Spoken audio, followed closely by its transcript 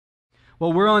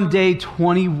Well, we're on day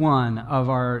 21 of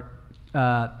our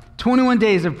 21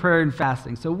 days of prayer and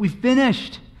fasting. So we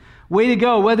finished. Way to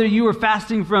go. Whether you were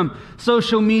fasting from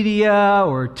social media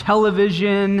or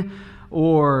television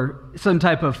or some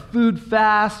type of food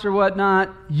fast or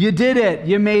whatnot, you did it.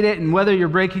 You made it. And whether you're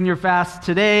breaking your fast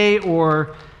today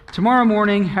or tomorrow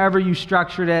morning, however you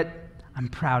structured it, I'm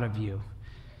proud of you.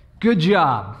 Good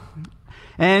job.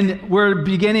 And we're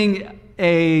beginning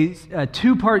a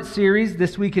two-part series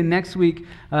this week and next week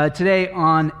today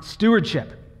on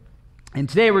stewardship. And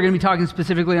today we're going to be talking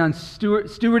specifically on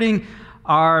stewarding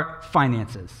our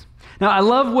finances. Now, I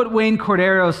love what Wayne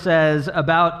Cordero says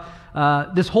about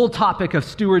this whole topic of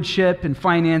stewardship and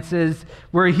finances,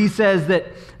 where he says that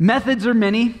methods are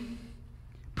many,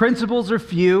 principles are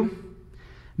few,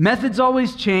 methods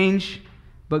always change,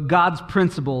 but God's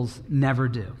principles never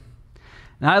do.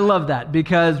 And I love that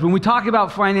because when we talk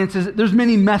about finances, there's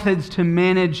many methods to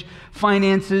manage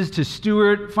finances, to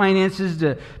steward finances,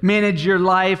 to manage your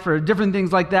life, or different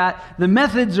things like that. The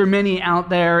methods are many out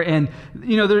there, and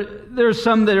there's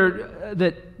some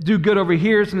that do good over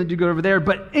here, some that do good over there.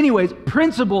 But anyways,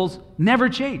 principles never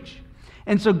change.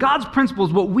 And so God's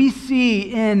principles, what we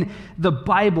see in the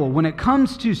Bible when it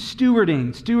comes to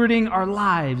stewarding our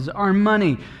lives, our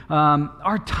money,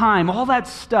 our time, all that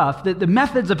stuff, that the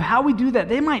methods of how we do that,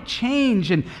 they might change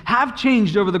and have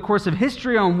changed over the course of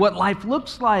history on what life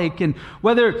looks like, and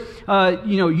whether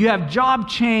you have job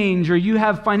change or you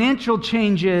have financial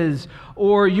changes,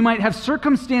 or you might have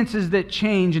circumstances that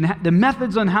change, and the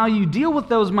methods on how you deal with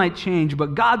those might change,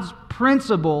 but God's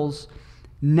principles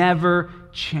never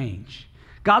change.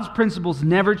 God's principles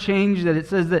never change, that it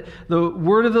says that the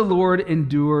word of the Lord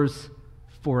endures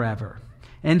forever.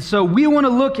 And so we want to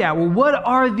look at, well, what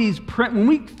are these, when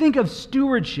we think of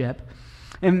stewardship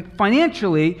and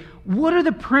financially, what are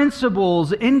the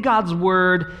principles in God's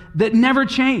word that never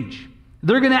change?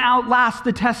 They're going to outlast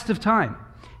the test of time.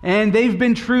 And they've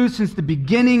been true since the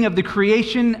beginning of the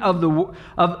creation of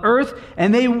earth,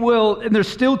 and they're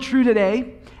still true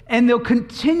today. And they'll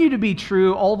continue to be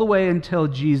true all the way until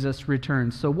Jesus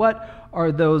returns. So what are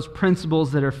those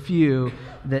principles that are few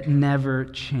that never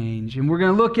change? And we're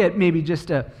going to look at maybe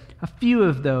just a few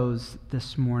of those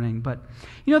this morning. But,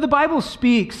 the Bible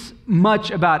speaks much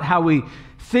about how we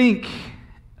think,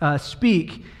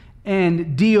 speak,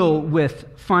 and deal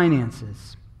with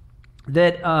finances.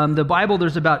 That the Bible,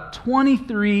 there's about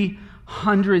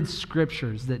 2,300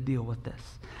 scriptures that deal with this.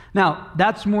 Now,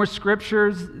 that's more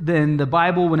scriptures than the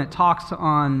Bible when it talks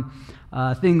on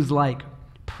things like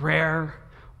prayer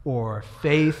or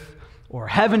faith or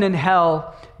heaven and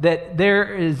hell, that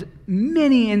there is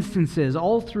many instances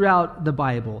all throughout the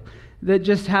Bible that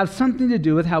just have something to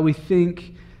do with how we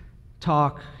think,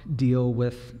 talk, deal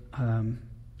with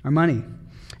our money.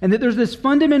 And that there's this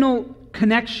fundamental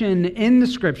connection in the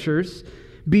scriptures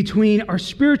between our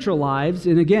spiritual lives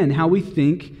and, again, how we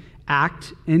think,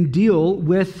 act, and deal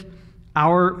with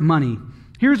our money.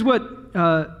 Here's what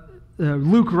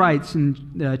Luke writes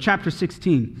in chapter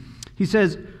 16. He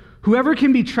says, "Whoever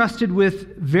can be trusted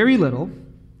with very little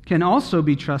can also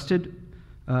be trusted,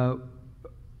 or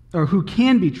who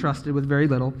can be trusted with very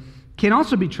little can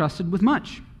also be trusted with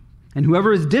much. And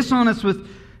whoever is dishonest with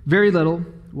very little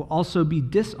will also be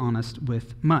dishonest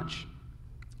with much.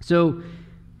 So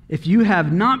if you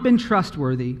have not been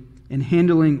trustworthy in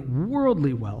handling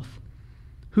worldly wealth,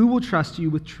 who will trust you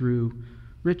with true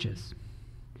riches?"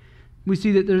 We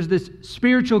see that there's this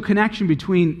spiritual connection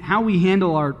between how we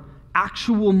handle our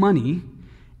actual money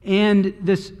and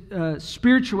this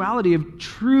spirituality of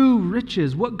true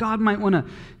riches, what God might want to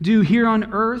do here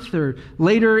on earth or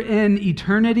later in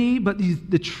eternity, but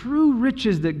the true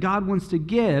riches that God wants to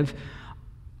give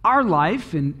our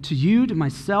life, and to you, to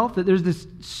myself, that there's this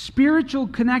spiritual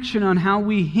connection on how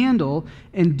we handle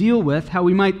and deal with, how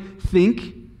we might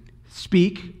think,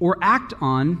 speak, or act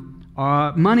on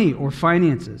money or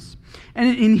finances.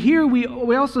 And in here, we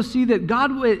also see that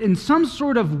God, in some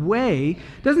sort of way,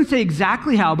 doesn't say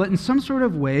exactly how, but in some sort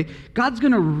of way, God's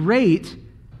going to rate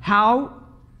how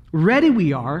ready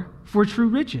we are for true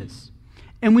riches.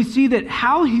 And we see that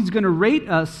how he's going to rate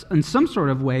us in some sort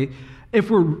of way, if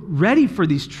we're ready for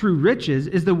these true riches,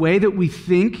 is the way that we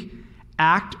think,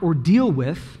 act, or deal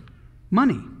with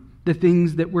money, the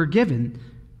things that we're given.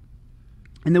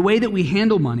 And the way that we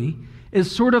handle money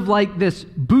is sort of like this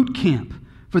boot camp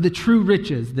for the true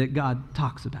riches that God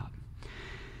talks about.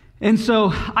 And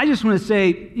so I just want to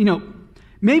say,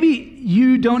 maybe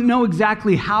you don't know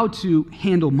exactly how to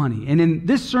handle money. And in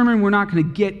this sermon, we're not going to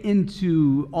get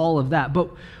into all of that.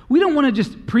 But we don't want to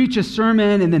just preach a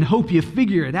sermon and then hope you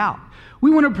figure it out. We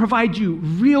want to provide you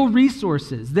real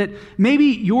resources that maybe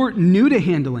you're new to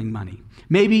handling money.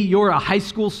 Maybe you're a high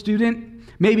school student.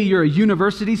 Maybe you're a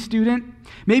university student.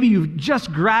 Maybe you've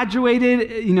just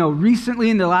graduated, recently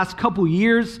in the last couple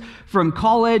years from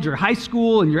college or high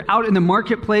school, and you're out in the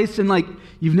marketplace and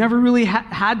you've never really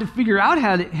had to figure out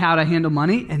how to handle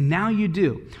money, and now you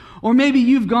do. Or maybe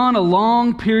you've gone a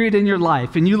long period in your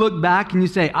life and you look back and you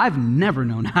say, I've never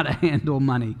known how to handle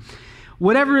money.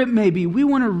 Whatever it may be, we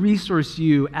want to resource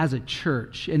you as a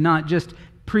church and not just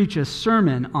preach a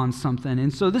sermon on something.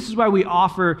 And so this is why we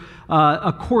offer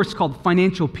a course called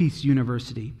Financial Peace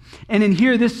University. And in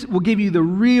here, this will give you the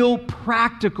real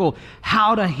practical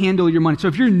how to handle your money. So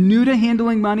if you're new to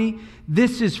handling money,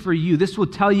 this is for you. This will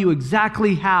tell you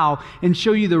exactly how and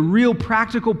show you the real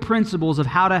practical principles of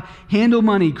how to handle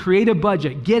money, create a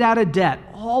budget, get out of debt,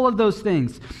 all of those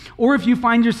things. Or if you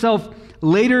find yourself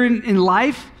later in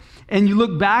life and you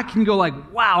look back and you go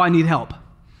wow, I need help.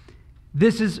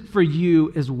 This is for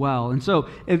you as well. And so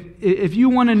if you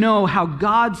want to know how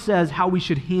God says how we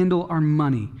should handle our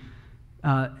money,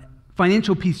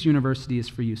 Financial Peace University is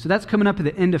for you. So that's coming up at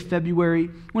the end of February.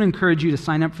 I want to encourage you to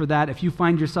sign up for that. If you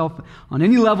find yourself on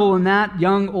any level in that,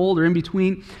 young, old, or in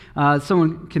between,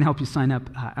 someone can help you sign up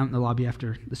out in the lobby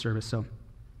after the service. So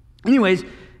anyways,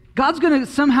 God's going to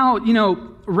somehow,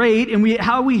 rate, and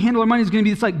how we handle our money is going to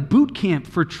be this boot camp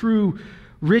for true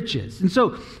riches. And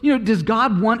so, does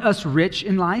God want us rich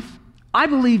in life? I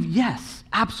believe yes,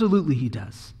 absolutely he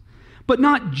does. But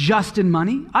not just in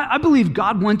money. I believe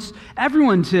God wants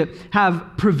everyone to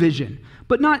have provision,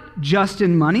 but not just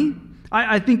in money.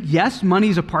 I think, yes, money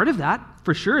is a part of that,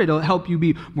 for sure. It'll help you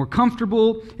be more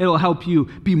comfortable. It'll help you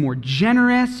be more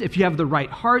generous. If you have the right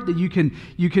heart, that you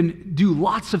can do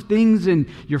lots of things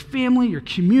in your family, your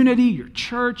community, your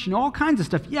church, all kinds of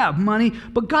stuff. Yeah, money.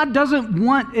 But God doesn't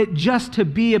want it just to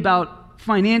be about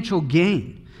financial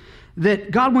gain.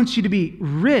 That God wants you to be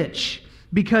rich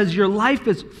because your life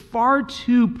is far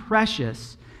too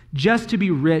precious just to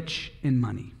be rich in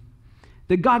money.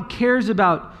 That God cares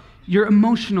about your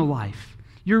emotional life,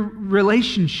 your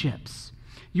relationships,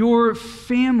 your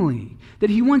family, that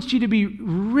he wants you to be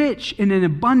rich in an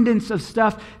abundance of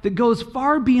stuff that goes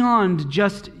far beyond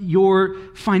just your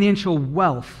financial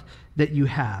wealth that you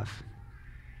have.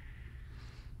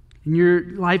 And your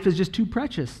life is just too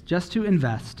precious just to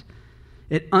invest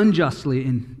it unjustly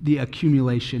in the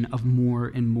accumulation of more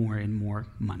and more and more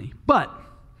money. But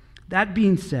that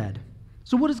being said,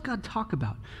 so what does God talk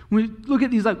about? When we look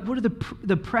at these, what are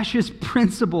the precious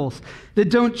principles that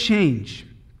don't change?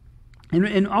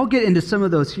 And I'll get into some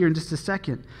of those here in just a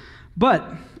second. But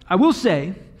I will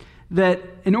say that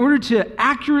in order to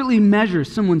accurately measure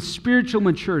someone's spiritual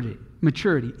maturity,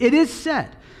 it is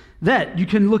said that you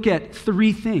can look at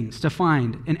three things to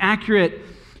find an accurate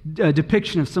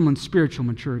depiction of someone's spiritual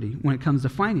maturity when it comes to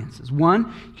finances.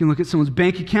 One, you can look at someone's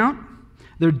bank account,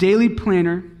 their daily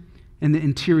planner, and the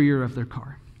interior of their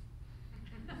car.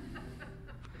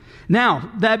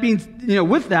 Now, that means,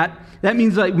 with that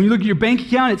means when you look at your bank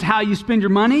account, it's how you spend your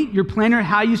money, your planner,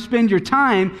 how you spend your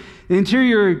time, the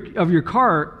interior of your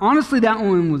car. Honestly, that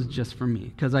one was just for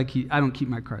me because I don't keep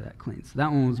my car that clean. So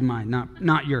that one was mine,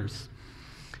 not yours.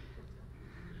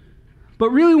 But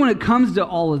really, when it comes to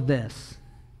all of this,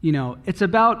 it's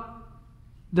about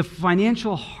the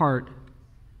financial heart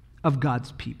of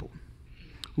God's people.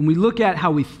 When we look at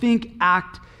how we think,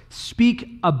 act,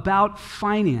 speak about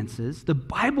finances, the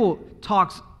Bible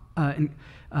talks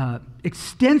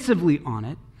extensively on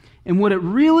it. And what it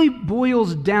really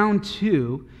boils down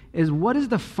to is what is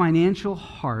the financial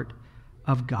heart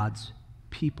of God's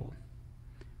people?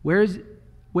 Where is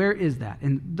that?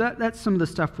 And that's some of the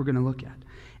stuff we're going to look at.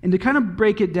 And to kind of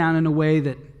break it down in a way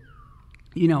that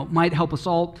might help us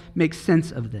all make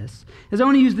sense of this, is I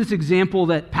want to use this example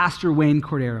that Pastor Wayne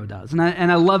Cordero does. And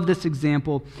I love this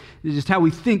example, just how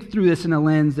we think through this in a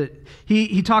lens that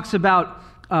he talks about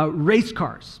race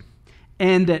cars.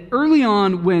 And that early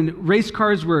on when race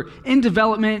cars were in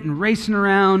development and racing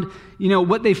around,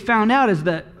 what they found out is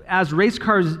that as race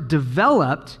cars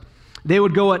developed, they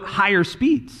would go at higher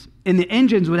speeds. And the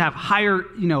engines would have higher,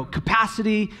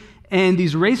 capacity. And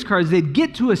these race cars, they'd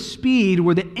get to a speed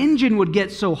where the engine would get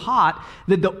so hot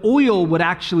that the oil would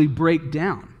actually break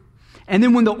down. And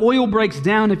then when the oil breaks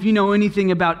down, if you know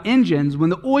anything about engines, when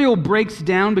the oil breaks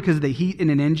down because of the heat in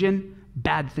an engine,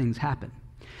 bad things happen.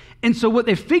 And so what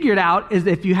they figured out is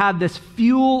that if you have this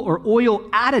fuel or oil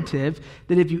additive,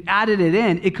 that if you added it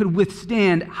in, it could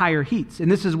withstand higher heats.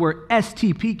 And this is where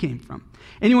STP came from.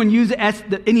 Anyone use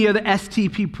any of the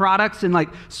STP products in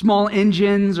small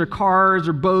engines or cars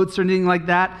or boats or anything like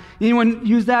that? Anyone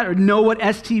use that or know what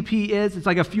STP is? It's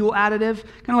like a fuel additive,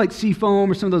 kind of like Seafoam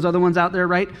or some of those other ones out there,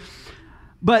 right?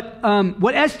 But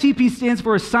what STP stands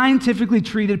for is scientifically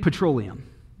treated petroleum.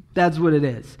 That's what it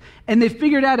is. And they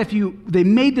figured out they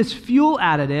made this fuel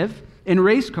additive in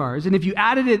race cars, and if you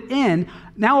added it in,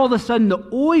 now all of a sudden the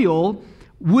oil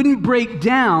wouldn't break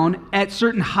down at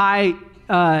certain high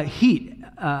heat.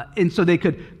 And so they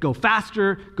could go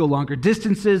faster, go longer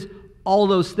distances, all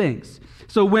those things.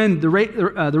 So when the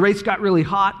race got really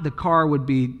hot, the car would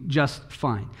be just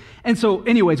fine. And so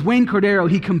anyways, Wayne Cordero,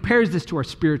 he compares this to our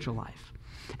spiritual life.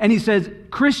 And he says,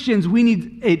 Christians, we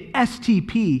need an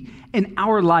STP in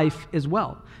our life as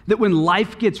well. That when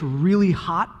life gets really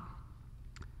hot,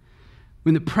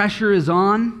 when the pressure is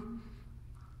on,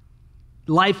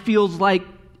 life feels like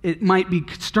it might be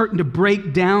starting to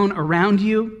break down around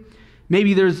you.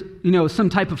 Maybe there's, some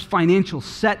type of financial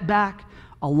setback,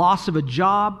 a loss of a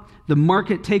job, the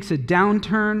market takes a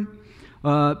downturn.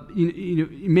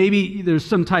 Maybe there's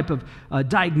some type of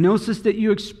diagnosis that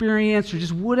you experience, or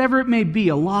just whatever it may be,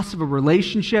 a loss of a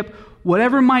relationship,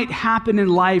 whatever might happen in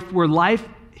life where life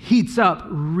heats up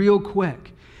real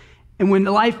quick. And when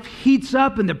life heats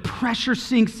up and the pressure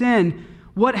sinks in,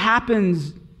 what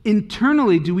happens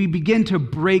internally? Do we begin to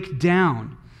break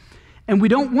down? And we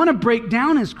don't want to break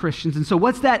down as Christians. And so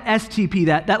what's that STP,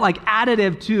 that like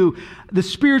additive to the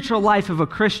spiritual life of a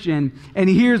Christian? And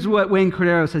here's what Wayne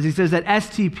Cordero says. He says that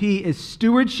STP is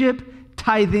stewardship,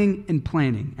 tithing, and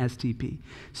planning. STP.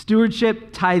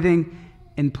 Stewardship, tithing,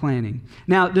 and planning.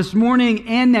 Now, this morning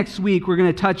and next week, we're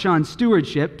going to touch on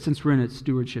stewardship, since we're in a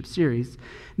stewardship series.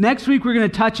 Next week, we're going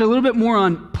to touch a little bit more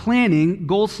on planning,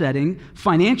 goal setting,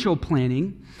 financial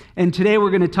planning. And today, we're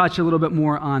going to touch a little bit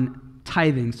more on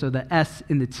tithing. So the S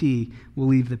and the T will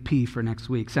leave the P for next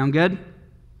week. Sound good?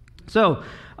 So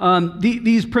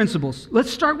these principles. Let's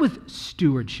start with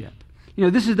stewardship.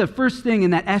 This is the first thing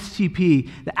in that STP,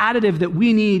 the additive that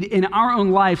we need in our own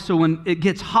life so when it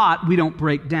gets hot, we don't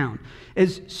break down,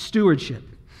 is stewardship.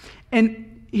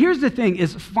 And here's the thing,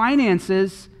 is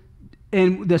finances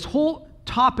and this whole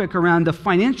topic around the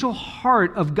financial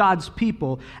heart of God's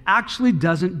people actually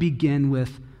doesn't begin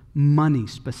with money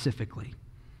specifically.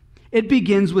 It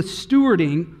begins with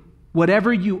stewarding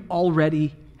whatever you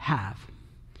already have.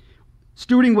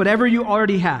 Stewarding whatever you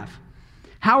already have.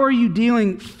 How are you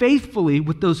dealing faithfully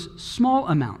with those small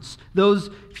amounts, those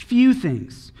few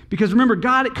things? Because remember,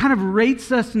 God kind of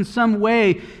rates us in some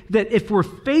way that if we're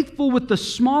faithful with the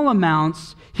small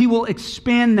amounts, He will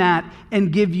expand that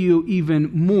and give you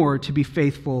even more to be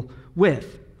faithful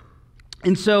with.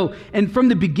 And from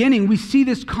the beginning, we see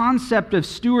this concept of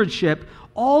stewardship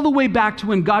all the way back to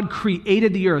when God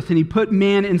created the earth and He put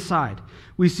man inside.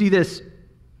 We see this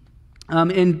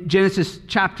in Genesis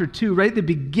chapter 2, right at the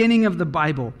beginning of the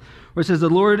Bible, where it says the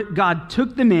Lord God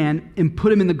took the man and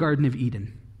put him in the Garden of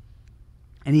Eden.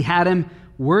 And He had him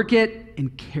work it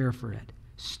and care for it,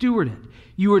 steward it.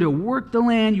 You were to work the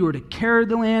land, you were to care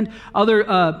the land.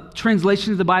 Other translations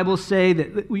of the Bible say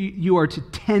that you are to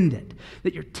tend it,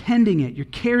 that you're tending it, you're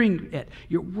caring it,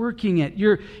 you're working it,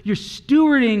 you're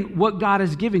stewarding what God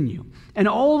has given you. And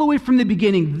all the way from the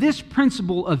beginning, this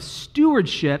principle of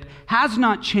stewardship has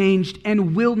not changed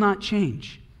and will not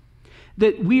change.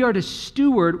 That we are to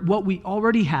steward what we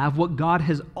already have, what God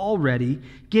has already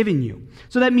given you.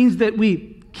 So that means that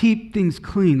we keep things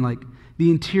clean, like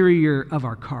the interior of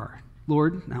our car.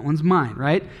 Lord, that one's mine,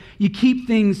 right? You keep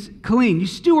things clean. You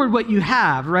steward what you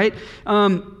have, right?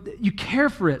 You care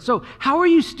for it. So how are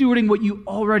you stewarding what you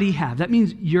already have? That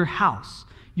means your house,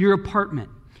 your apartment,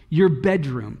 your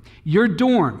bedroom, your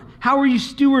dorm. How are you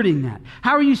stewarding that?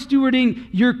 How are you stewarding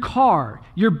your car,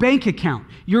 your bank account,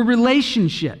 your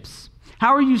relationships?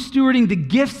 How are you stewarding the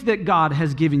gifts that God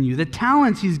has given you, the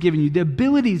talents He's given you, the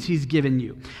abilities He's given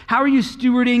you? How are you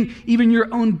stewarding even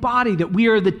your own body, that we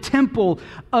are the temple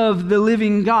of the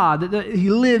living God, that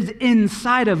He lives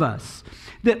inside of us?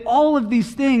 That all of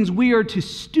these things, we are to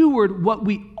steward what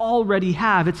we already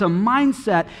have. It's a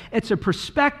mindset, it's a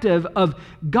perspective of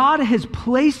God has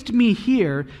placed me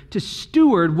here to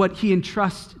steward what He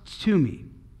entrusts to me.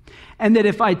 And that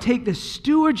if I take the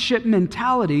stewardship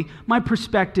mentality, my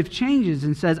perspective changes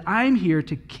and says, I'm here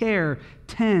to care,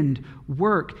 tend,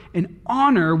 work, and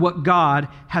honor what God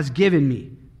has given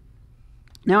me.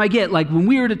 Now I get, like, when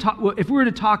we were to talk, if we were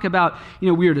to talk about,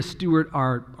 we were to steward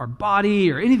our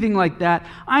body or anything like that,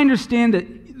 I understand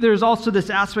that there's also this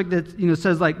aspect that,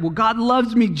 says like, well, God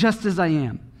loves me just as I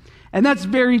am. And that's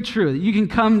very true. You can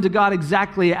come to God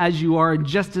exactly as you are and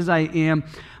just as I am.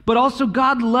 But also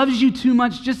God loves you too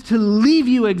much just to leave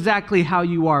you exactly how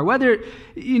you are. Whether,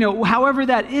 however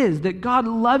that is, that God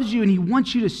loves you and He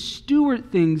wants you to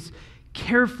steward things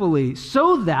carefully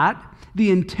so that the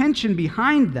intention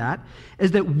behind that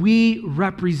is that we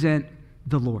represent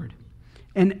the Lord.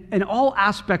 in all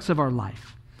aspects of our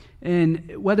life.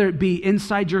 And whether it be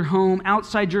inside your home,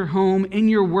 outside your home, in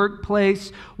your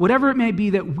workplace, whatever it may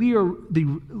be, that we are the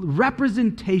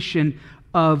representation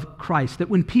of Christ. That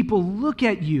when people look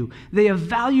at you, they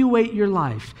evaluate your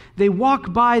life. They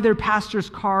walk by their pastor's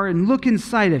car and look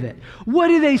inside of it. What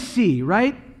do they see,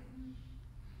 right?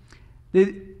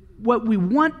 What we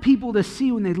want people to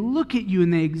see when they look at you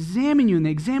and they examine you and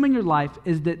they examine your life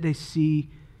is that they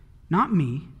see not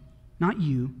me, not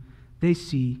you, they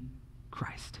see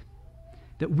Christ.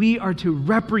 That we are to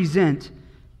represent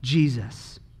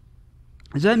Jesus.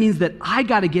 And so that means that I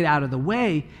got to get out of the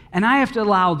way and I have to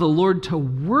allow the Lord to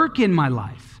work in my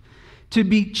life, to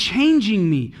be changing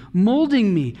me,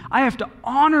 molding me. I have to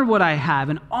honor what I have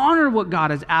and honor what God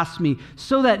has asked me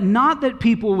so that not that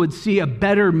people would see a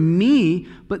better me,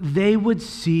 but they would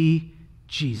see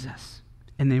Jesus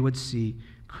and they would see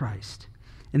Christ.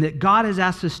 And that God has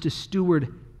asked us to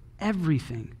steward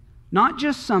everything, not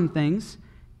just some things,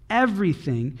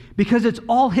 everything, because it's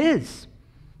all His.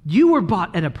 You were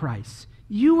bought at a price.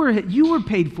 You were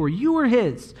paid for. You were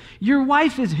His. Your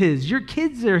wife is His. Your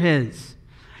kids are His.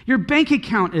 Your bank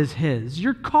account is His.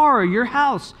 Your car, your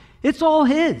house, it's all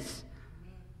His.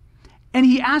 And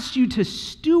He asked you to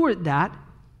steward that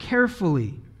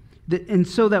carefully, and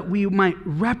so that we might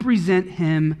represent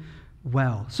Him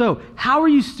well. So, how are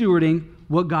you stewarding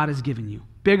what God has given you?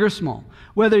 Big or small?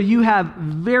 Whether you have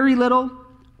very little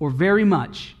or very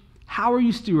much, how are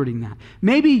you stewarding that?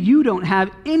 Maybe you don't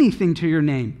have anything to your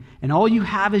name, and all you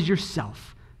have is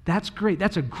yourself. That's great.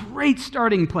 That's a great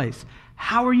starting place.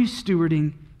 How are you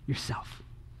stewarding yourself?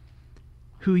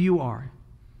 Who you are,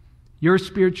 your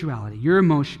spirituality, your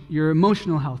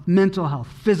emotional health, mental health,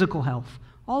 physical health,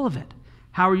 all of it.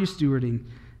 How are you stewarding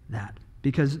that?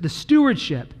 Because the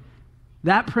stewardship,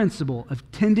 that principle of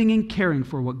tending and caring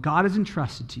for what God has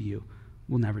entrusted to you,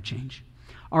 will never change.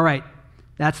 All right,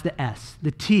 that's the S.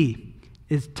 The T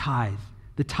is tithe,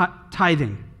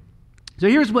 tithing. So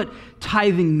here's what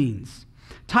tithing means.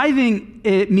 Tithing,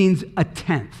 it means a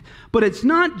tenth, but it's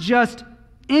not just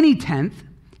any tenth,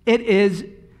 it is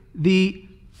the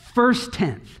first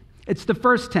tenth. It's the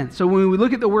first tenth. So when we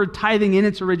look at the word tithing in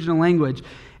its original language,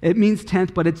 it means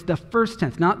tenth, but it's the first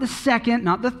tenth, not the second,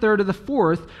 not the third or the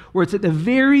fourth, where it's at the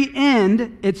very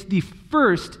end, it's the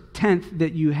first tenth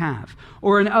that you have.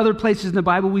 Or in other places in the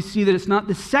Bible, we see that it's not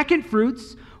the second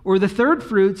fruits or the third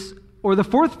fruits or the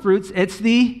fourth fruits, it's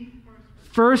the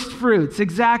first fruits,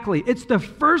 exactly. It's the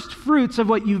first fruits of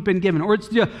what you've been given, or it's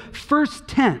the first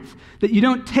tenth, that you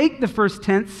don't take the first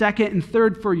tenth, second, and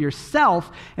third for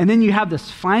yourself, and then you have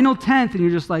this final tenth, and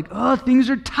you're just like, oh, things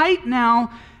are tight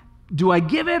now. Do I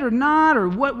give it or not? Or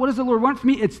what does the Lord want from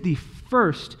me? It's the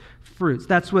first fruits.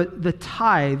 That's what the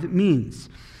tithe means.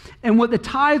 And what the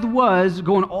tithe was,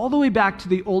 going all the way back to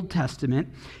the Old Testament,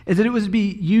 is that it was to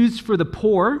be used for the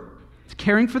poor,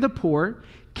 caring for the poor,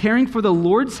 caring for the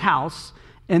Lord's house,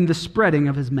 and the spreading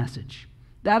of His message.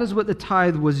 That is what the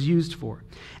tithe was used for.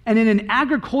 And in an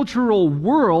agricultural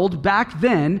world back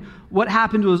then, what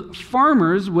happened was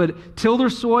farmers would till their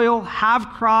soil, have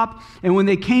crop, and when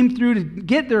they came through to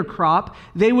get their crop,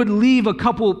 they would leave a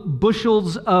couple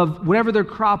bushels of whatever their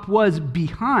crop was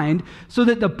behind so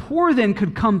that the poor then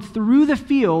could come through the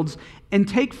fields and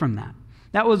take from that.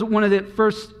 That was one of the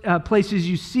first places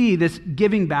you see this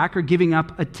giving back or giving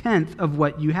up a tenth of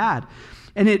what you had.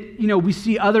 And we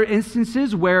see other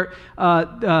instances where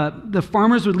the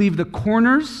farmers would leave the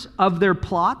corners of their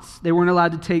plots. They weren't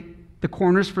allowed to take the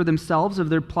corners for themselves of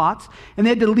their plots, and they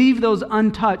had to leave those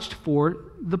untouched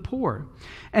for the poor.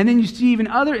 And then you see even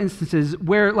other instances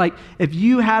where, like, if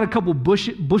you had a couple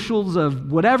bushels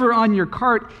of whatever on your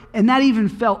cart, and that even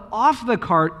fell off the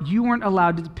cart, you weren't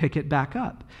allowed to pick it back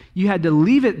up. You had to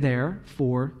leave it there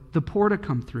for the poor to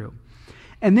come through.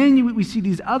 And then we see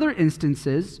these other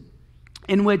instances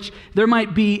in which there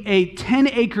might be a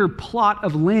 10-acre plot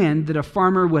of land that a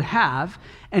farmer would have,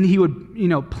 and he would,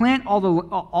 plant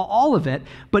all of it,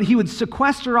 but he would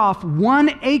sequester off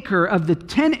 1 acre of the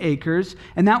 10 acres,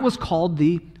 and that was called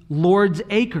the Lord's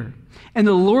acre. And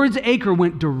the Lord's acre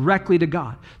went directly to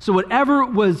God. So whatever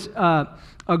was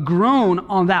grown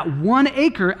on that 1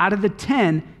 acre out of the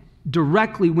 10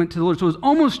 directly went to the Lord. So it was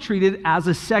almost treated as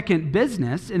a second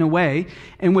business in a way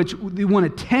in which we want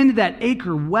to tend that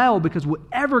acre well, because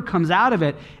whatever comes out of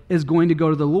it is going to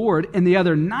go to the Lord, and the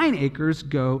other 9 acres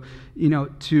go,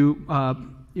 to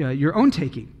your own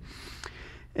taking.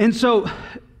 And so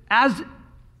as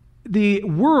the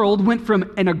world went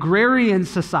from an agrarian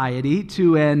society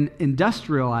to an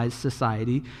industrialized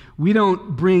society, we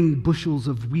don't bring bushels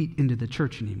of wheat into the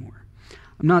church anymore.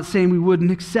 I'm not saying we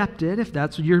wouldn't accept it if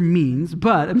that's your means,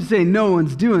 but I'm saying no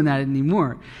one's doing that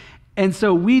anymore. And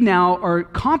so we now are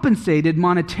compensated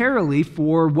monetarily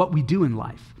for what we do in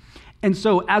life. And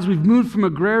so as we've moved from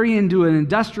agrarian to an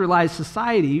industrialized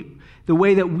society, the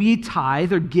way that we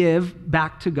tithe or give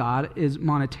back to God is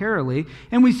monetarily,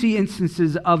 and we see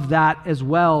instances of that as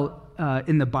well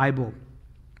in the Bible.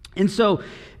 And so,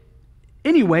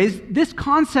 anyways, this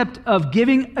concept of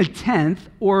giving a tenth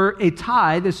or a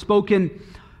tithe is spoken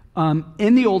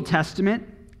in the Old Testament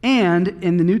and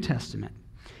in the New Testament.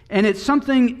 And it's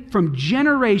something from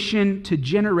generation to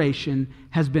generation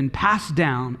has been passed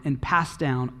down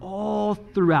all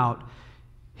throughout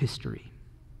history.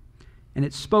 And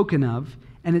it's spoken of,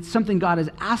 and it's something God has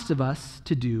asked of us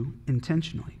to do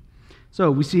intentionally. So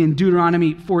we see in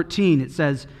Deuteronomy 14, it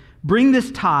says, "Bring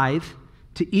this tithe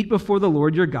to eat before the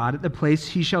Lord your God at the place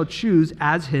he shall choose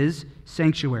as his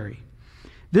sanctuary.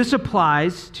 This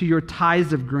applies to your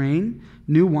tithes of grain,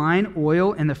 new wine,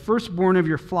 oil, and the firstborn of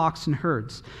your flocks and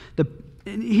herds."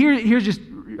 Here's just,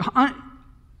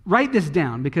 write this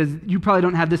down, because you probably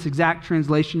don't have this exact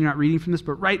translation, you're not reading from this,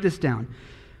 but write this down.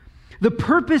 The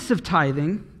purpose of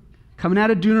tithing, coming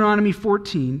out of Deuteronomy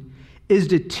 14, is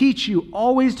to teach you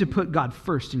always to put God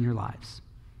first in your lives.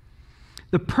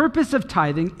 The purpose of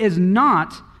tithing is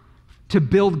not to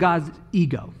build God's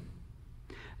ego.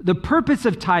 The purpose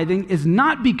of tithing is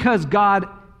not because God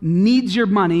needs your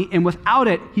money and without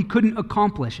it, he couldn't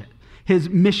accomplish it, his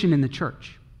mission in the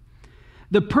church.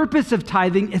 The purpose of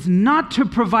tithing is not to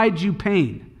provide you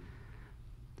pain.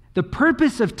 The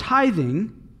purpose of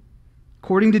tithing,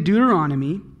 according to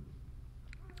Deuteronomy,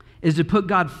 is to put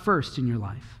God first in your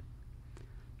life.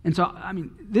 And so,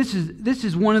 this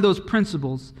is one of those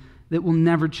principles that will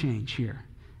never change here,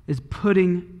 is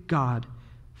putting God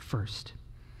first.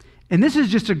 And this is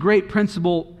just a great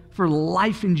principle for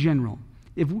life in general.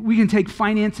 If we can take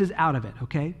finances out of it,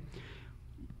 okay?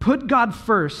 Put God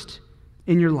first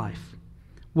in your life.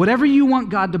 Whatever you want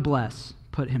God to bless,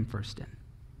 put him first in.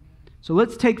 So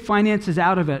let's take finances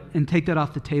out of it and take that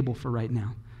off the table for right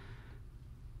now.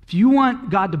 If you want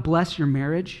God to bless your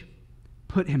marriage,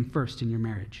 put him first in your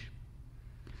marriage.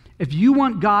 If you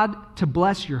want God to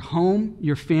bless your home,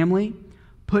 your family,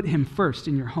 put him first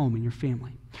in your home and your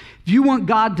family. If you want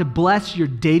God to bless your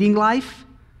dating life,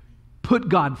 put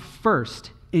God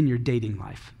first in your dating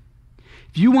life.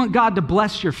 If you want God to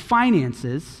bless your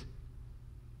finances,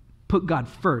 put God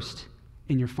first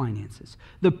in your finances.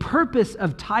 The purpose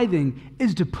of tithing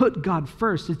is to put God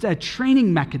first. It's a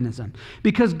training mechanism,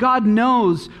 because God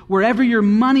knows wherever your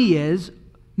money is,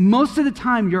 most of the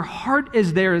time your heart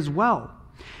is there as well.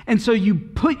 And so you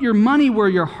put your money where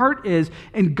your heart is,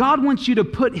 and God wants you to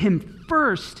put him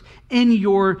first in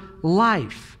your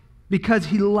life because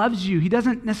he loves you. He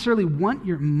doesn't necessarily want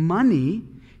your money.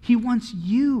 He wants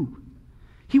you.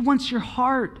 He wants your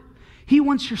heart. He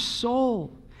wants your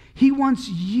soul. He wants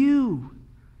you.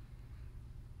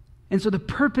 And so the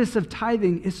purpose of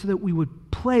tithing is so that we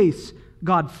would place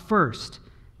God first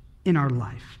in our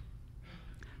life.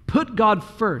 Put God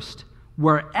first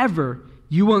wherever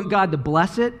you want God to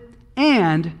bless it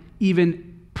and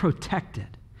even protect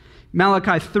it.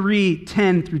 Malachi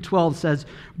 3:10 through 12 says,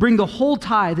 "Bring the whole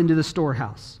tithe into the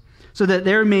storehouse, so that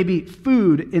there may be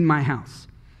food in my house.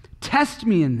 Test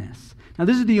me in this." Now,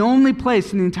 this is the only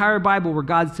place in the entire Bible where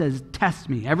God says, "Test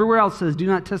me." Everywhere else says, "Do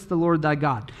not test the Lord thy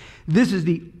God." This is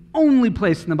the only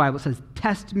place in the Bible that says,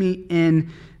 "Test me in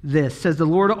this," says the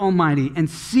Lord Almighty, "and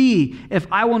see if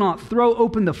I will not throw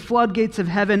open the floodgates of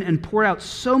heaven and pour out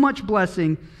so much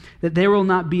blessing that there will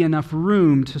not be enough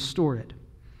room to store it.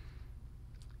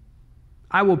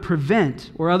 I will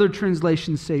prevent," or other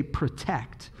translations say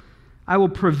protect, "I will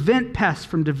prevent pests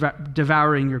from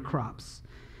devouring your crops,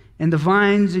 and the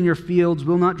vines in your fields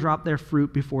will not drop their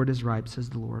fruit before it is ripe," says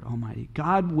the Lord Almighty.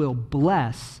 God will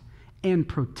bless and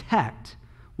protect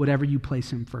whatever you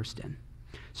place him first in.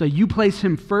 So you place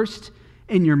him first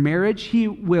in your marriage, he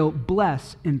will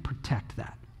bless and protect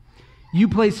that. You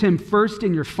place him first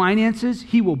in your finances,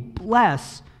 he will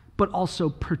bless, but also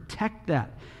protect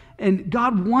that. And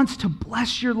God wants to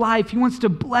bless your life. He wants to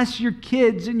bless your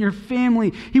kids and your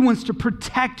family. He wants to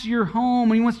protect your home.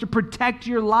 And he wants to protect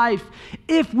your life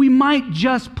if we might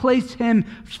just place him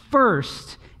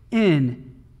first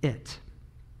in it.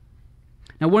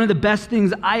 Now, one of the best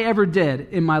things I ever did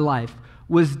in my life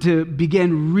was to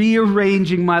begin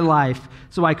rearranging my life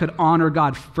so I could honor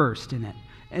God first in it,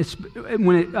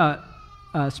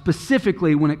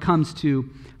 specifically when it comes to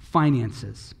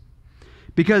finances.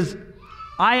 Because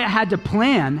I had to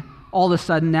plan all of a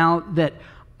sudden now that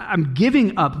I'm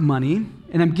giving up money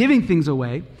and I'm giving things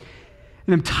away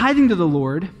and I'm tithing to the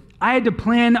Lord. I had to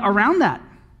plan around that.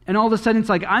 And all of a sudden, it's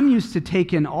like I'm used to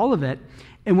taking all of it.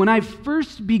 And when I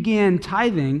first began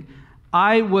tithing,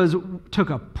 I took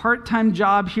a part-time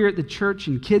job here at the church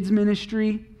in kids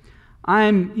ministry.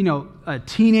 I'm, a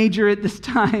teenager at this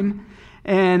time,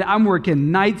 and I'm working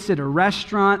nights at a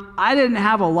restaurant. I didn't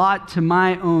have a lot to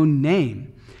my own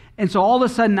name. And so all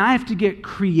of a sudden, I have to get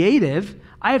creative.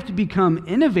 I have to become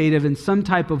innovative in some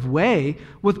type of way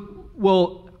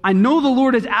I know the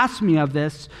Lord has asked me of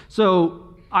this, so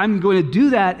I'm going to do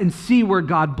that and see where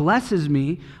God blesses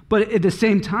me. But at the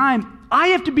same time, I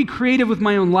have to be creative with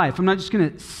my own life. I'm not just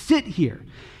going to sit here.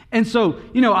 And so,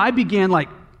 I began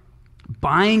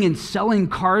buying and selling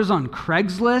cars on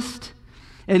Craigslist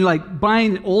and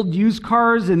buying old used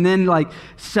cars and then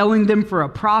selling them for a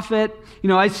profit.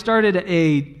 I started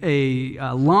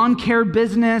a lawn care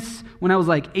business when I was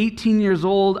 18 years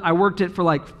old. I worked it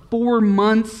for 4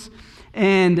 months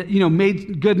and,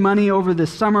 made good money over the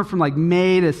summer from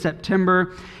May to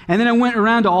September. And then I went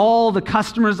around to all the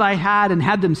customers I had and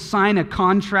had them sign a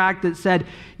contract that said,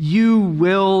 you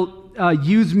will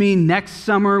use me next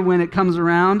summer when it comes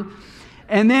around.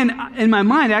 And then in my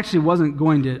mind, I actually wasn't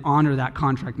going to honor that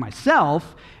contract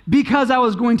myself because I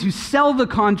was going to sell the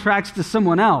contracts to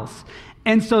someone else.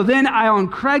 And so then I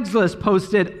on Craigslist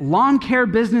posted lawn care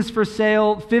business for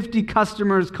sale, 50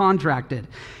 customers contracted.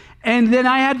 And then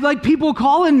I had people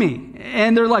calling me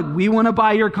and they're like, we want to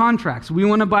buy your contracts. We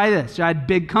want to buy this. I had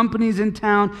big companies in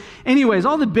town. Anyways,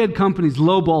 all the big companies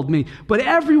lowballed me. But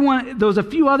there was a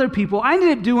few other people. I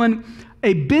ended up doing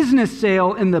a business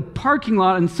sale in the parking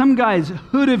lot in some guy's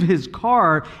hood of his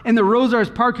car in the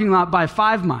Rosars parking lot by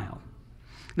 5 Mile.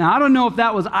 Now, I don't know if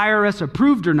that was IRS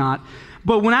approved or not,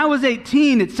 but when I was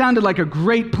 18, it sounded like a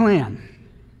great plan.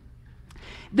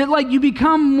 That you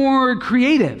become more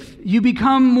creative, you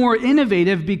become more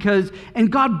innovative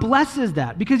and God blesses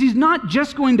that because He's not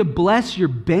just going to bless your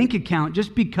bank account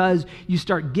just because you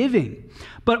start giving.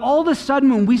 But all of a sudden,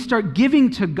 when we start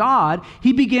giving to God,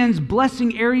 He begins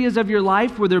blessing areas of your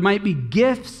life where there might be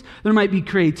gifts, there might be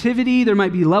creativity, there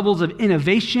might be levels of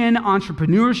innovation,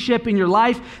 entrepreneurship in your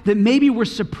life that maybe were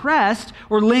suppressed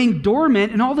or laying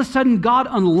dormant, and all of a sudden God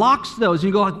unlocks those, and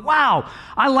you go wow,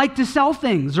 I like to sell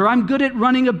things, or I'm good at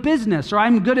running a business, or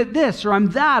I'm good at this, or I'm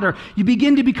that, or you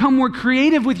begin to become more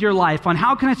creative with your life on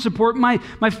how can I support my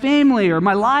family or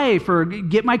my life or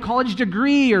get my college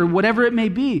degree or whatever it may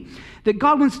be. That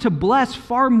God wants to bless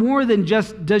far more than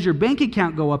just does your bank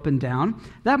account go up and down.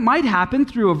 That might happen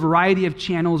through a variety of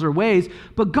channels or ways,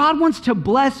 but God wants to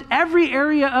bless every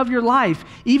area of your life,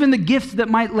 even the gifts that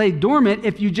might lay dormant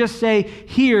if you just say,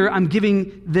 here, I'm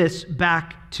giving this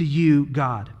back to you,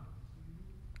 God.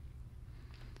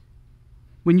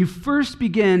 When you first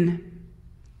begin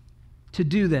to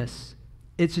do this,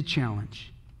 it's a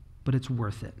challenge, but it's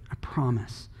worth it. I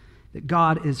promise that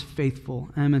God is faithful,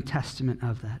 and I'm a testament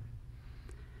of that.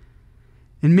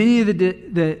 And many of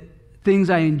the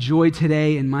things I enjoy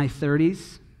today in my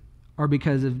 30s are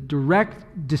because of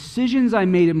direct decisions I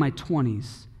made in my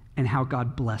 20s and how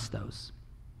God blessed those.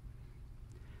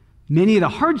 Many of the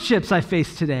hardships I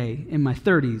face today in my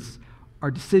 30s are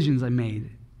decisions I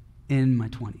made in my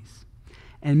 20s.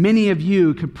 And many of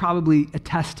you could probably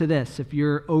attest to this if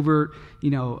you're over,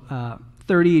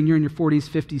 30 and you're in your 40s,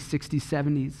 50s, 60s,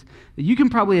 70s. That you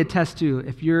can probably attest to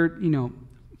if you're,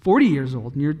 40 years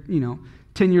old and you're,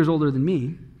 10 years older than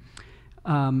me,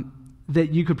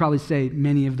 that you could probably say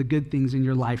many of the good things in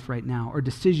your life right now are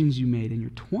decisions you made in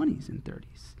your 20s and 30s.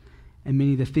 And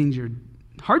many of the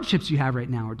hardships you have right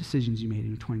now are decisions you made in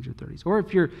your 20s or 30s. Or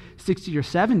if you're 60 or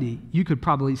 70, you could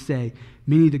probably say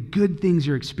many of the good things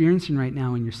you're experiencing right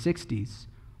now in your 60s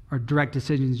are direct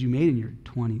decisions you made in your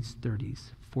 20s, 30s,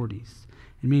 40s.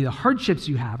 And many of the hardships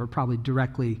you have are probably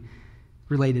directly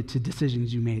related to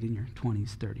decisions you made in your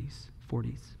 20s, 30s,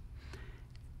 40s.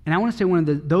 And I want to say one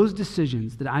of those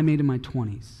decisions that I made in my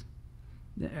 20s,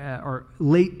 or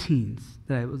late teens,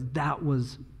 that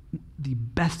was the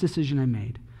best decision I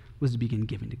made, was to begin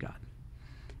giving to God.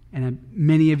 And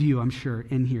many of you, I'm sure,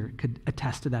 in here could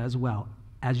attest to that as well,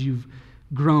 as you've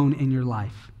grown in your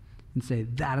life, and say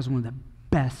that is one of the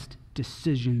best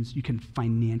decisions you can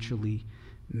financially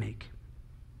make.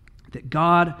 That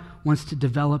God wants to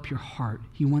develop your heart.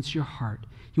 He wants your heart.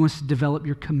 He wants to develop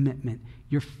your commitment,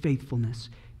 your faithfulness.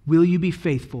 Will you be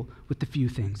faithful with the few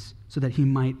things so that He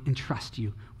might entrust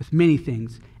you with many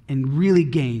things and really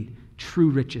gain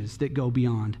true riches that go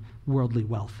beyond worldly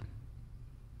wealth?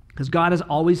 Because God is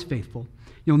always faithful.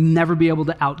 You'll never be able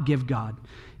to outgive God.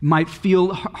 It might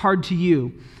feel hard to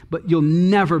you, but you'll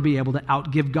never be able to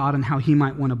outgive God and how He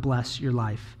might want to bless your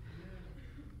life.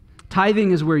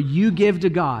 Tithing is where you give to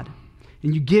God,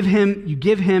 and you give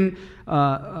him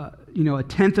a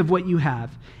tenth of what you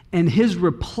have. And his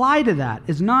reply to that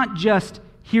is not just,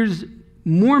 here's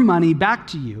more money back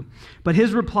to you, but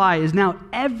his reply is now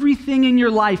everything in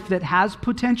your life that has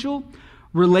potential,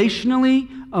 relationally,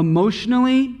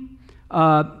 emotionally,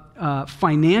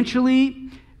 financially,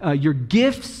 your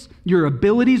gifts, your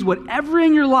abilities, whatever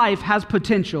in your life has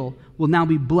potential will now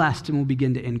be blessed and will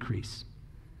begin to increase.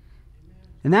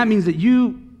 And that means that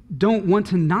you don't want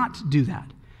to not do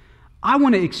that. I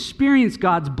want to experience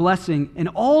God's blessing in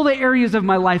all the areas of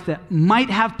my life that might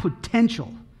have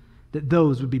potential, that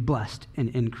those would be blessed and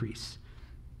increase.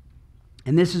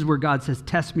 And this is where God says,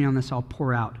 test me on this, I'll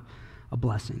pour out a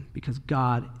blessing, because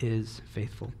God is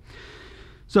faithful.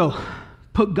 So,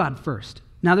 put God first.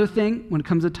 Another thing when it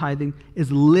comes to tithing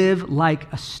is live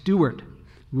like a steward.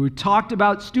 We talked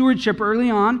about stewardship early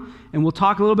on, and we'll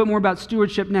talk a little bit more about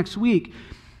stewardship next week,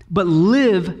 but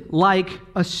live like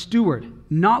a steward,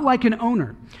 not like an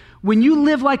owner. When you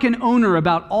live like an owner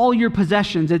about all your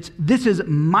possessions, this is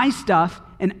my stuff,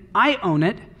 and I own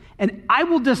it, and I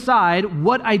will decide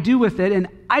what I do with it, and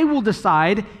I will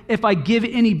decide if I give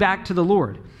any back to the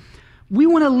Lord. We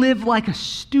want to live like a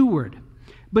steward,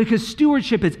 because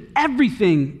stewardship is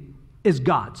everything is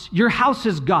God's. Your house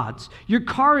is God's. Your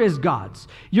car is God's.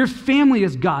 Your family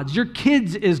is God's. Your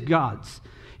kids is God's.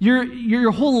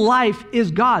 Your whole life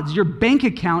is God's. Your bank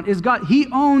account is God. He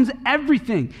owns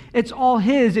everything. It's all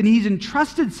his, and he's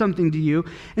entrusted something to you.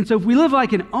 And so if we live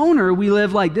like an owner, we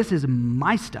live like, this is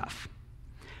my stuff.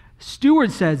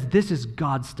 Steward says, this is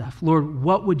God's stuff. Lord,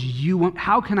 what would you want?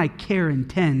 How can I care and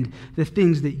tend the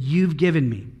things that you've given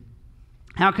me?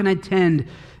 How can I tend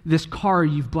this car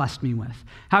you've blessed me with?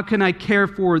 How can I care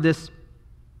for this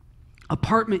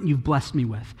apartment you've blessed me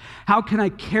with? How can I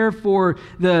care for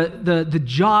the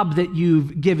job that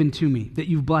you've given to me, that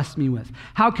you've blessed me with?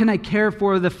 How can I care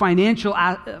for the financial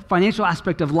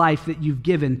aspect of life that you've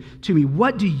given to me?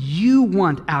 What do you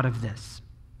want out of this?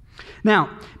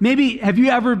 Now, maybe, have you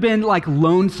ever been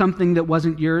loaned something that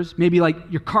wasn't yours? Maybe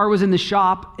your car was in the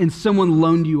shop and someone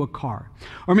loaned you a car.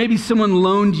 Or maybe someone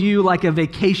loaned you a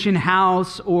vacation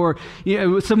house, or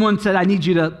someone said, I need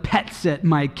you to pet sit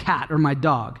my cat or my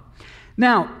dog.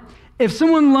 Now, if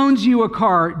someone loans you a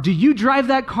car, do you drive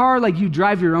that car like you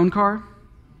drive your own car?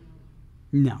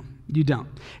 No, you don't.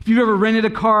 If you've ever rented a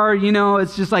car,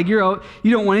 it's just you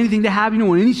don't want anything to happen. You don't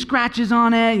want any scratches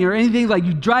on it or anything.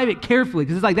 You drive it carefully,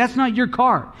 because it's that's not your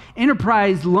car.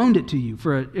 Enterprise loaned it to you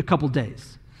for a couple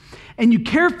days. And you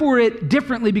care for it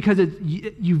differently because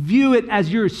you view it as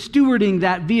you're stewarding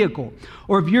that vehicle.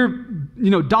 Or if you're,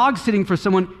 dog sitting for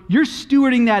someone, you're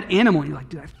stewarding that animal. You're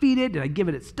did I feed it? Did I give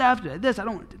it its stuff? Did I this? I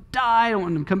don't want it to die. I don't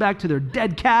want them to come back to their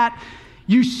dead cat.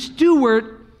 You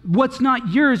steward what's not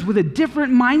yours with a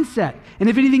different mindset. And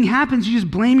if anything happens, you just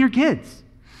blame your kids.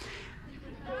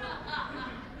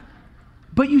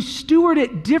 But you steward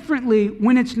it differently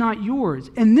when it's not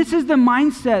yours. And this is the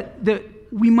mindset that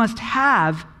we must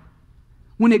have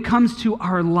when it comes to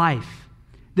our life,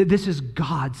 that this is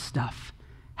God's stuff.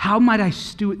 How might I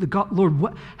steward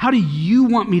Lord, how do you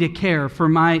want me to care for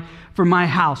my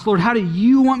house? Lord, how do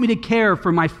you want me to care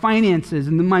for my finances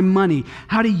and my money?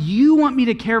 How do you want me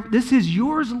to care? This is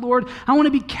yours, Lord. I want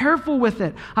to be careful with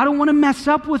it. I don't want to mess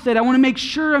up with it. I want to make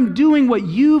sure I'm doing what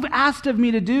you've asked of me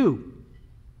to do.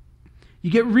 You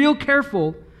get real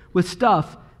careful with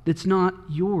stuff that's not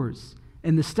yours.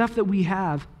 And the stuff that we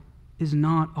have is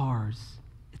not ours.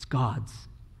 It's God's.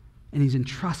 And he's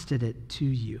entrusted it to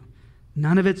you.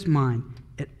 None of it's mine.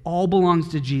 It all belongs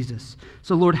to Jesus.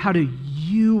 So, Lord, how do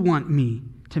you want me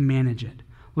to manage it?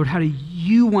 Lord, how do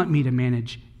you want me to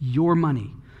manage your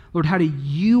money? Lord, how do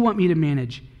you want me to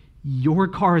manage your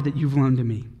car that you've loaned to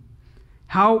me?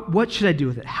 What should I do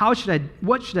with it?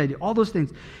 What should I do? All those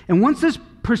things. And once this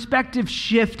perspective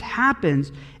shift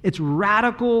happens, it's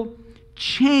radical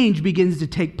change begins to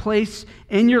take place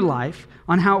in your life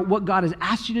on what God has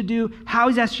asked you to do, how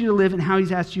he's asked you to live, and how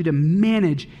he's asked you to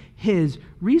manage his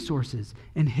resources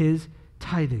and his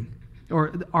tithing,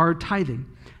 or our tithing.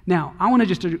 Now, I want to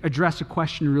just address a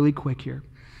question really quick here,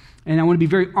 and I want to be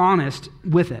very honest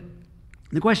with it.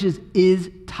 The question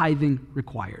is tithing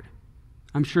required?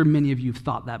 I'm sure many of you have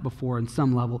thought that before on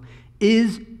some level.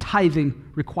 Is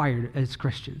tithing required as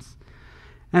Christians?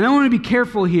 And I want to be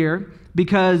careful here,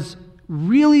 because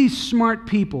really smart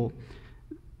people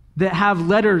that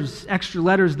have extra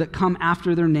letters that come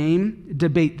after their name,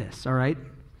 debate this, all right?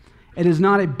 It is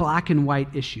not a black and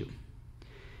white issue.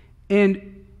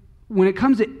 And when it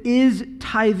comes to is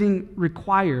tithing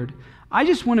required, I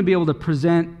just want to be able to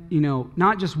present,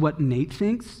 not just what Nate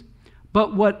thinks,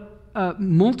 but what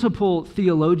multiple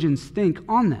theologians think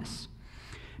on this.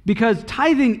 Because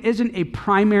tithing isn't a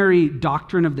primary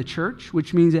doctrine of the church,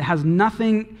 which means it has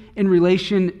nothing in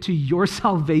relation to your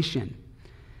salvation.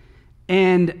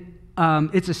 And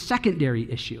it's a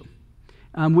secondary issue,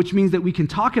 which means that we can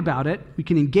talk about it, we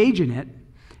can engage in it,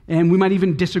 and we might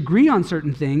even disagree on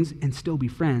certain things and still be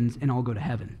friends and all go to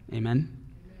heaven. Amen?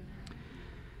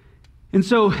 And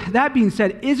so that being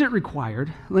said, is it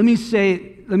required? Let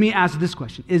me ask this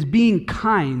question. Is being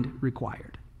kind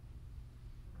required?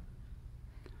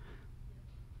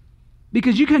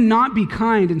 Because you cannot be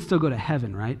kind and still go to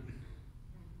heaven, right?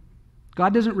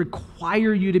 God doesn't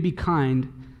require you to be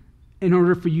kind in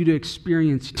order for you to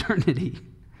experience eternity.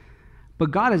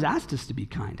 But God has asked us to be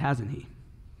kind, hasn't he?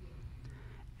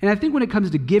 And I think when it comes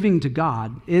to giving to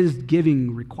God, is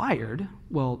giving required?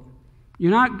 Well,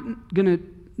 you're not going to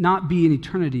not be in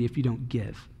eternity if you don't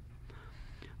give.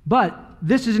 But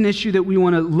this is an issue that we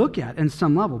want to look at in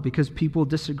some level because people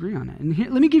disagree on it. And here,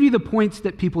 let me give you the points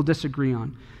that people disagree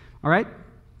on. All right?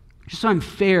 Just so I'm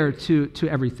fair to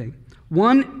everything.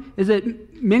 One is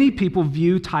that many people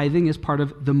view tithing as part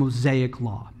of the Mosaic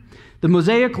law. The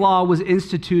Mosaic law was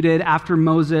instituted after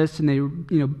Moses, and they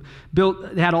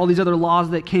had all these other laws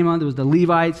that came on. There was the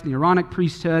Levites and the Aaronic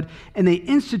priesthood, and they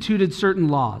instituted certain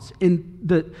laws. And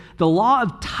the law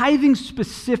of tithing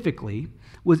specifically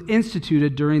was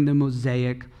instituted during the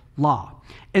Mosaic law.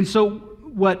 And so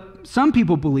what some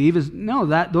people believe is, no,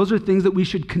 that those are things that we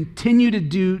should continue to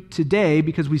do today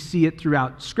because we see it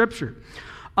throughout Scripture.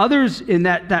 Others in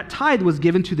that tithe was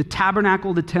given to the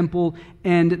tabernacle, the temple,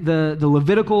 and the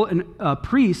Levitical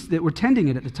priests that were tending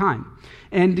it at the time,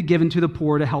 and given to the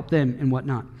poor to help them and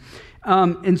whatnot.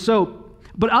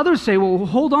 But others say, well,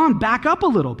 hold on, back up a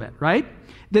little bit, right?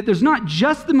 That there's not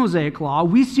just the Mosaic law.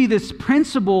 We see this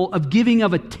principle of giving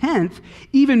of a tenth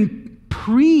even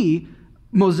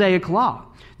pre-Mosaic law.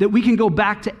 That we can go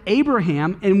back to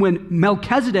Abraham, and when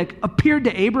Melchizedek appeared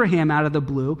to Abraham out of the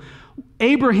blue,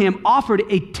 Abraham offered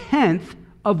a tenth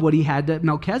of what he had to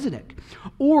Melchizedek.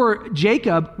 Or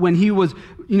Jacob, when he was,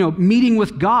 meeting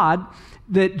with God,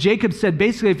 that Jacob said,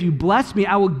 basically, if you bless me,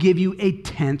 I will give you a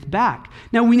tenth back.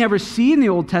 Now, we never see in the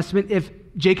Old Testament if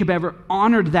Jacob ever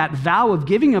honored that vow of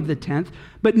giving of the tenth,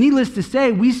 but needless to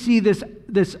say, we see this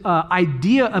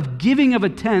idea of giving of a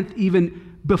tenth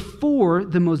even before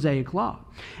the Mosaic law.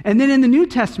 And then in the New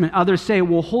Testament, others say,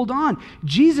 well, hold on.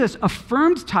 Jesus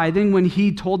affirmed tithing when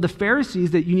he told the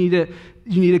Pharisees that you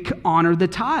need to honor the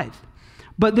tithe.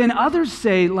 But then others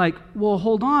say, well,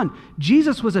 hold on.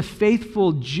 Jesus was a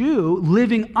faithful Jew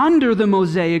living under the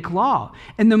Mosaic law.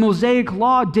 And the Mosaic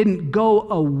law didn't go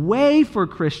away for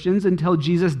Christians until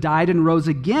Jesus died and rose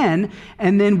again.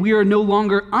 And then we are no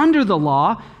longer under the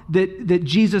law, that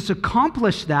Jesus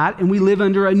accomplished that, and we live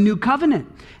under a new covenant.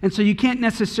 And so you can't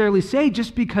necessarily say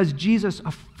just because Jesus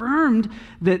affirmed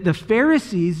that the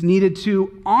Pharisees needed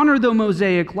to honor the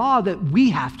Mosaic law that we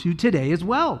have to today as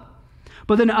well.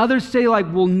 But then others say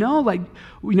well, no,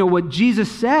 what Jesus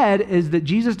said is that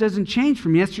Jesus doesn't change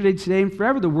from yesterday, today, and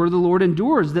forever. The word of the Lord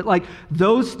endures. That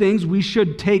those things we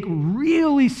should take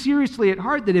really seriously at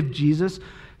heart, that if Jesus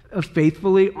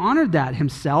faithfully honored that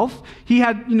himself. He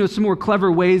had, some more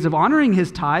clever ways of honoring his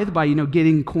tithe by,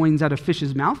 getting coins out of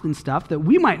fish's mouth and stuff that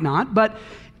we might not, but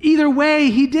either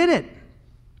way, he did it.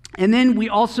 And then we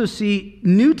also see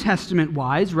New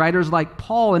Testament-wise, writers like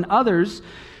Paul and others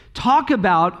talk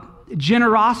about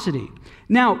generosity.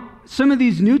 Now, some of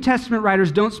these New Testament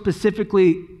writers don't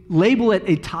specifically label it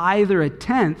a tithe or a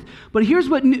tenth, but here's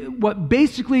what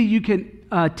basically you can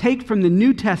take from the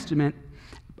New Testament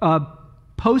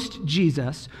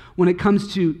post-Jesus when it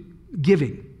comes to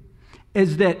giving,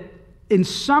 is that in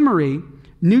summary,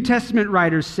 New Testament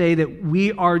writers say that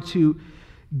we are to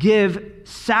give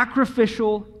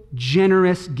sacrificial,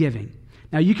 generous giving.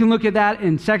 Now, you can look at that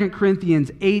in 2 Corinthians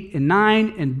 8 and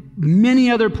 9 and many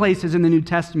other places in the New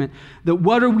Testament, that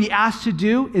what are we asked to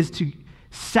do is to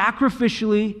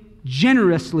sacrificially,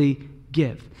 generously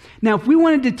give. Now, if we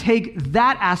wanted to take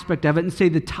that aspect of it and say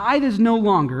the tithe is no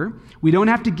longer, we don't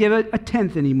have to give it a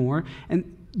tenth anymore,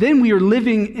 and then we are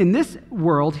living in this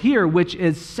world here, which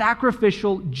is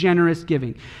sacrificial, generous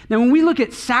giving. Now, when we look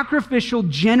at sacrificial,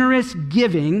 generous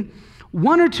giving,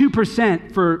 1 or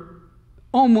 2% for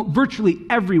almost virtually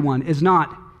everyone is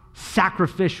not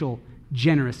sacrificial,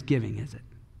 generous giving, is it?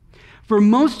 For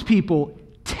most people,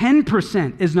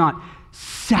 10% is not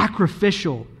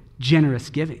sacrificial, generous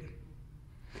giving.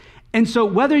 And so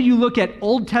whether you look at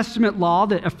Old Testament law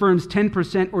that affirms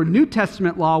 10% or New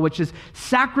Testament law, which is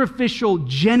sacrificial,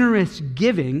 generous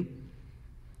giving,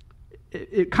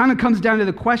 it kind of comes down to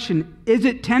the question, is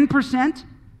it 10%?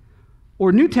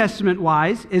 Or New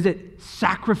Testament-wise, is it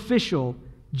sacrificial,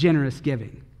 generous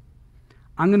giving?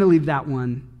 I'm going to leave that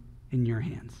one in your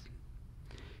hands.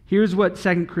 Here's what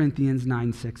 2 Corinthians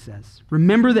 9:6 says.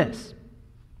 Remember this,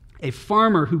 a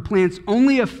farmer who plants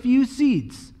only a few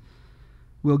seeds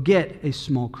will get a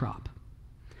small crop.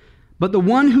 But the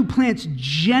one who plants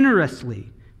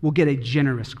generously will get a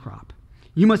generous crop.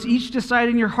 You must each decide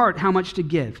in your heart how much to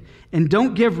give, and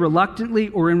don't give reluctantly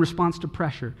or in response to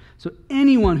pressure. So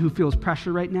anyone who feels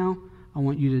pressure right now, I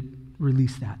want you to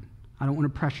release that. I don't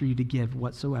want to pressure you to give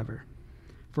whatsoever.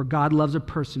 For God loves a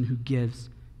person who gives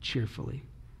cheerfully.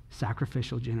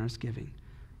 Sacrificial, generous giving.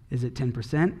 Is it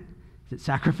 10%? Is it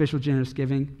sacrificial, generous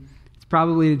giving? It's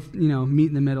probably, meet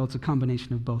in the middle. It's a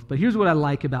combination of both. But here's what I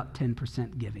like about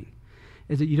 10% giving,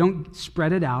 is that you don't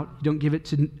spread it out. You don't give it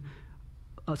to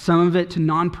some of it to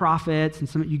nonprofits, and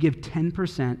some of it you give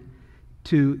 10%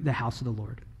 to the house of the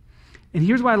Lord. And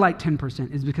here's why I like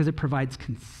 10% is because it provides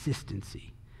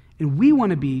consistency. And we want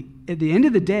to be, at the end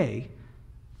of the day,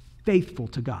 faithful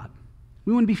to God.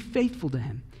 We want to be faithful to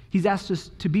him. He's asked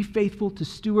us to be faithful, to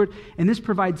steward, and this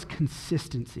provides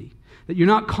consistency. That you're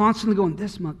not constantly going,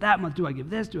 this month, that month, do I give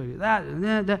this, do I give that, and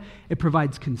that. It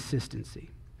provides consistency.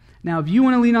 Now, if you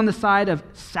want to lean on the side of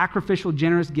sacrificial,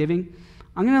 generous giving,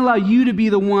 I'm going to allow you to be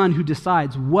the one who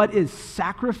decides what is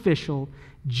sacrificial,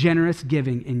 generous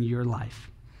giving in your life.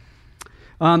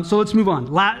 So let's move on.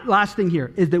 Last thing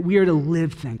here is that we are to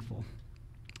live thankful.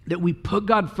 That we put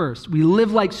God first. We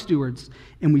live like stewards,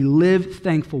 and we live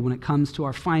thankful when it comes to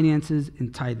our finances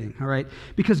and tithing, all right?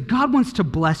 Because God wants to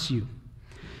bless you.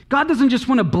 God doesn't just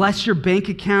want to bless your bank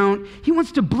account. He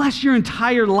wants to bless your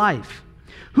entire life.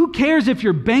 Who cares if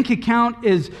your bank account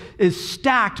is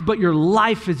stacked, but your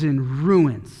life is in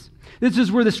ruins? This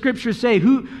is where the scriptures say,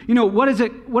 what does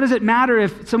it matter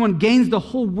if someone gains the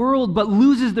whole world but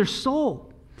loses their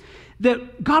soul?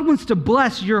 That God wants to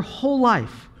bless your whole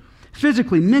life.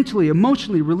 Physically, mentally,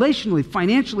 emotionally, relationally,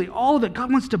 financially, all of it. God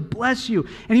wants to bless you.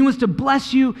 And he wants to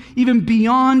bless you even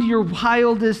beyond your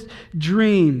wildest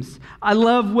dreams. I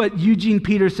love what Eugene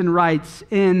Peterson writes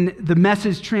in the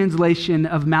Message translation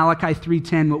of Malachi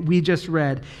 3:10, what we just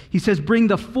read. He says, bring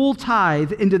the full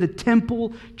tithe into the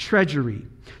temple treasury,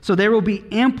 so there will be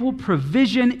ample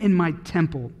provision in my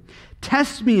temple.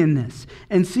 Test me in this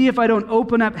and see if I don't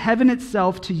open up heaven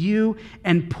itself to you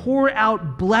and pour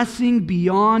out blessing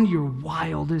beyond your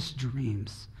wildest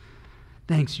dreams.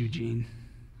 Thanks, Eugene.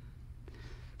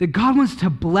 That God wants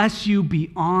to bless you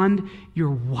beyond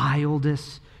your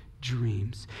wildest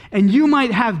dreams. And you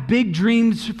might have big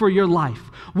dreams for your life.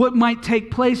 What might take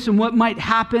place and what might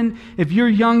happen if you're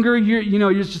younger,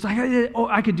 you're just like, oh,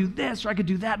 I could do this or I could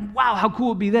do that. Wow, how cool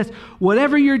would be this?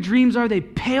 Whatever your dreams are, they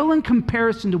pale in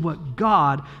comparison to what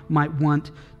God might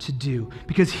want to do.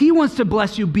 Because he wants to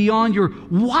bless you beyond your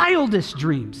wildest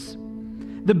dreams.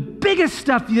 The biggest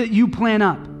stuff that you plan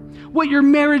up. What your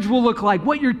marriage will look like,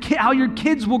 how your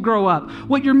kids will grow up,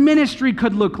 what your ministry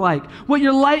could look like, what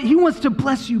your life. He wants to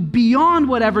bless you beyond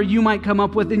whatever you might come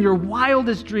up with in your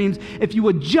wildest dreams if you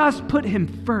would just put him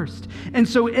first. And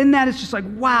so in that, it's just like,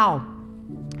 wow.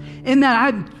 In that,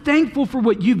 I'm thankful for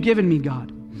what you've given me, God.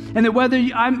 And that whether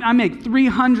I make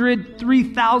 300,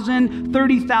 3,000,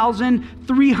 30,000,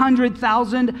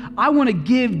 300,000, I want to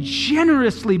give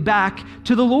generously back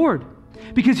to the Lord.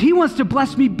 Because he wants to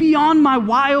bless me beyond my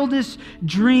wildest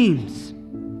dreams.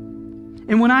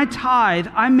 And when I tithe,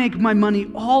 I make my money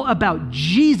all about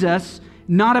Jesus,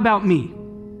 not about me.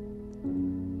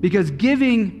 Because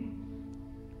giving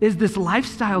is this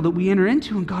lifestyle that we enter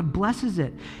into, and God blesses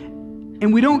it.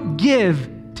 And we don't give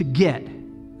to get.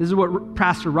 This is what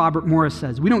Pastor Robert Morris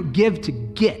says. We don't give to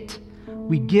get.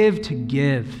 We give to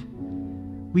give.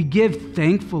 We give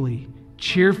thankfully,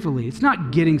 cheerfully. It's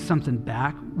not getting something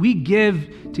back. We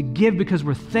give to give because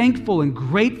we're thankful and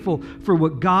grateful for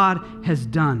what God has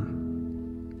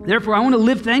done. Therefore, I want to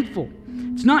live thankful.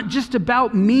 It's not just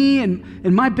about me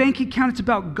and my bank account. It's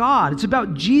about God. It's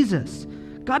about Jesus.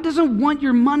 God doesn't want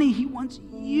your money. He wants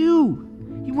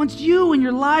you. He wants you in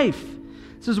your life.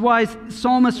 This is why the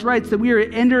psalmist writes that we are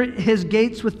to enter his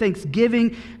gates with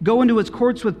thanksgiving, go into his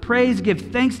courts with praise,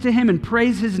 give thanks to him and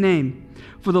praise his name.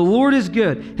 For the Lord is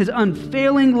good. His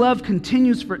unfailing love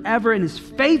continues forever, and his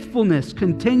faithfulness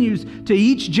continues to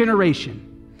each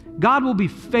generation. God will be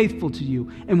faithful to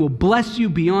you and will bless you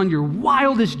beyond your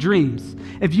wildest dreams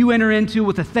if you enter into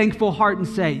with a thankful heart and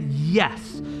say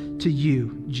yes to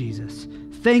you, Jesus.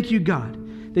 Thank you,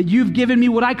 God, that you've given me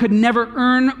what I could never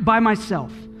earn by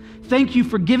myself. Thank you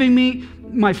for giving me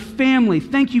my family.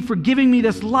 Thank you for giving me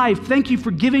this life. Thank you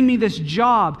for giving me this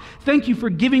job. Thank you for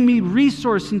giving me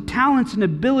resources and talents and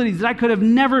abilities that I could have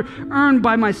never earned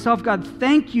by myself. God,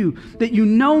 thank you that you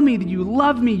know me, that you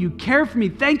love me, you care for me.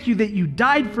 Thank you that you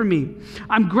died for me.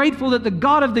 I'm grateful that the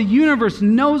God of the universe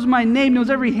knows my name, knows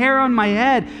every hair on my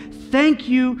head. Thank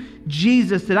you,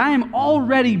 Jesus, that I am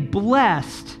already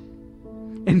blessed,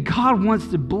 and God wants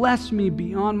to bless me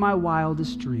beyond my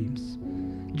wildest dreams.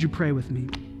 Would you pray with me?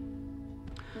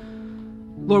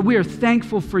 Lord, we are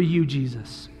thankful for you,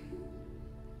 Jesus.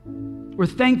 We're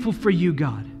thankful for you,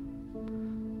 God.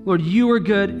 Lord, you are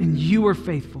good and you are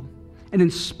faithful. And in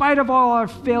spite of all our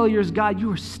failures, God,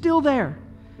 you are still there.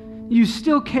 You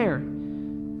still care.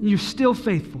 You're still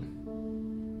faithful.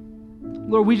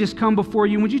 Lord, we just come before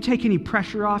you. Would you take any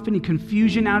pressure off, any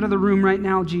confusion out of the room right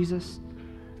now, Jesus?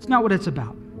 It's not what it's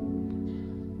about.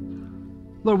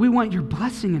 Lord, we want your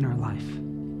blessing in our life.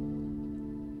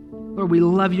 Lord, we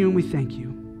love you and we thank you.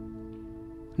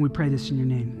 And we pray this in your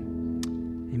name.